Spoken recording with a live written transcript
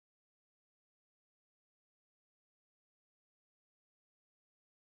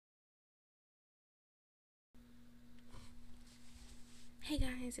Hey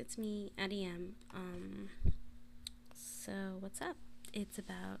guys, it's me, Adayim. So what's up? It's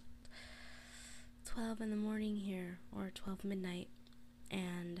about 12 in the morning here, or 12 midnight,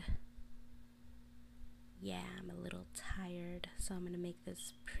 and yeah, I'm a little tired, so I'm gonna make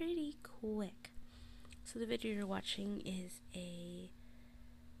this pretty quick. So the video you're watching is a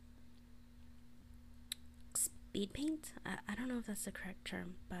speed paint? I don't know if that's the correct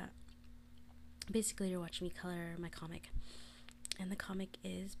term, but basically you're watching me color my comic. And the comic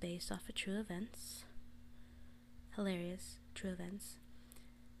is based off of true events. Hilarious true events.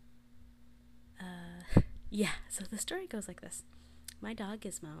 Yeah, so the story goes like this. My dog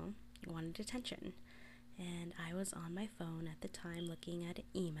Gizmo wanted attention, and I was on my phone at the time looking at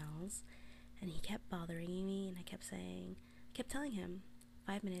emails, and he kept bothering me, and I kept telling him,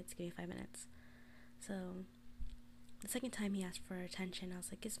 5 minutes, give me 5 minutes. So the second time he asked for attention, I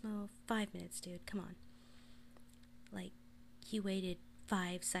was like, Gizmo, 5 minutes, dude, come on. Like, he waited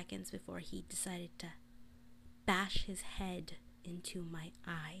 5 seconds before he decided to bash his head into my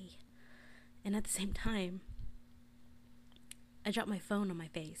eye. And at the same time, I dropped my phone on my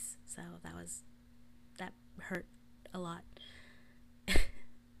face, so that hurt a lot.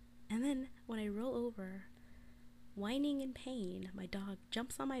 And then when I roll over, whining in pain, my dog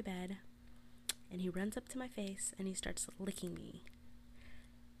jumps on my bed and he runs up to my face and he starts licking me.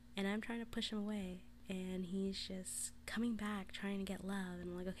 And I'm trying to push him away, and he's just coming back trying to get love, and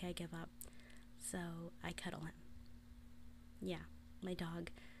I'm like, okay, I give up. So I cuddle him. Yeah, my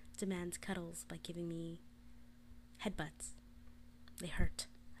dog demands cuddles by giving me headbutts. They hurt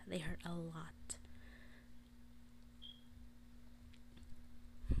a lot.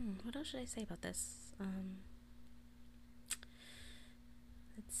 What else should I say about this?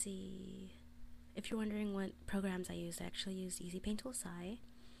 Let's see. If you're wondering what programs I used, I actually used speedpaint tool SI.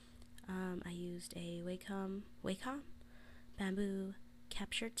 I used a Wacom bamboo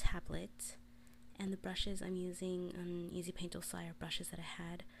capture tablet, and the brushes I'm using on speedpaint tool SI are brushes that I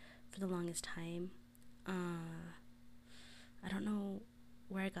had for the longest time. I don't know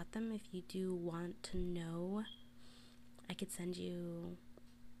where I got them. If you do want to know, I could send you,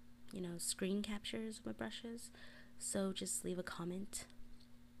 screen captures of my brushes. So just leave a comment.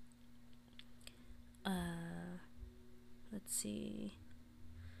 Let's see.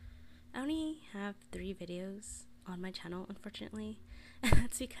 I only have 3 videos on my channel, unfortunately. And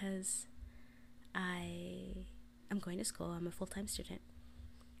that's because I'm going to school. I'm a full-time student.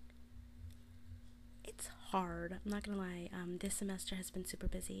 It's hard, I'm not gonna lie. This semester has been super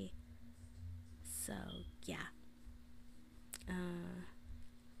busy. So, yeah.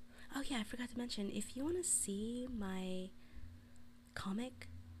 Oh yeah, I forgot to mention, if you want to see my comic,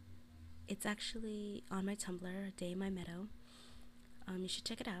 it's actually on my Tumblr, Adayinmymeadow. You should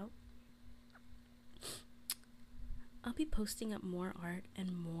check it out. I'll be posting up more art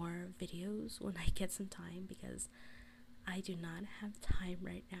and more videos when I get some time, because I do not have time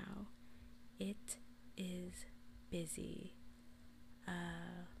right now. It is busy.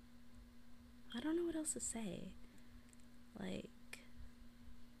 I don't know what else to say. Like,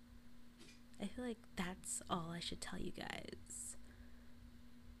 I feel like that's all I should tell you guys.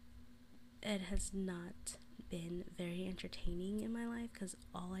 It has not been very entertaining in my life, because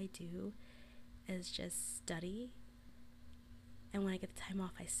all I do is just study, and when I get the time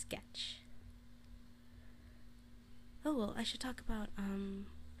off, I sketch. Oh well, I should talk about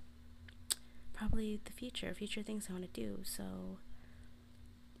probably the future things I want to do. So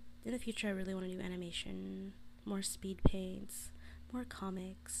in the future, I really want to do animation, more speed paints, more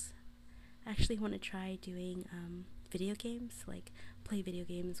comics. I actually want to try doing video games, like play video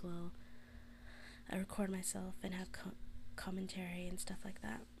games while I record myself and have commentary and stuff like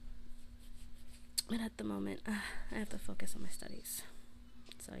that. But at the moment, I have to focus on my studies.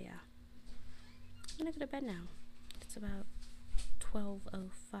 So yeah, I'm gonna go to bed now. It's about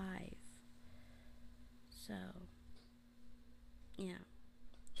 12:05. So yeah,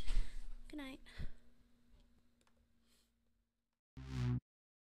 good night.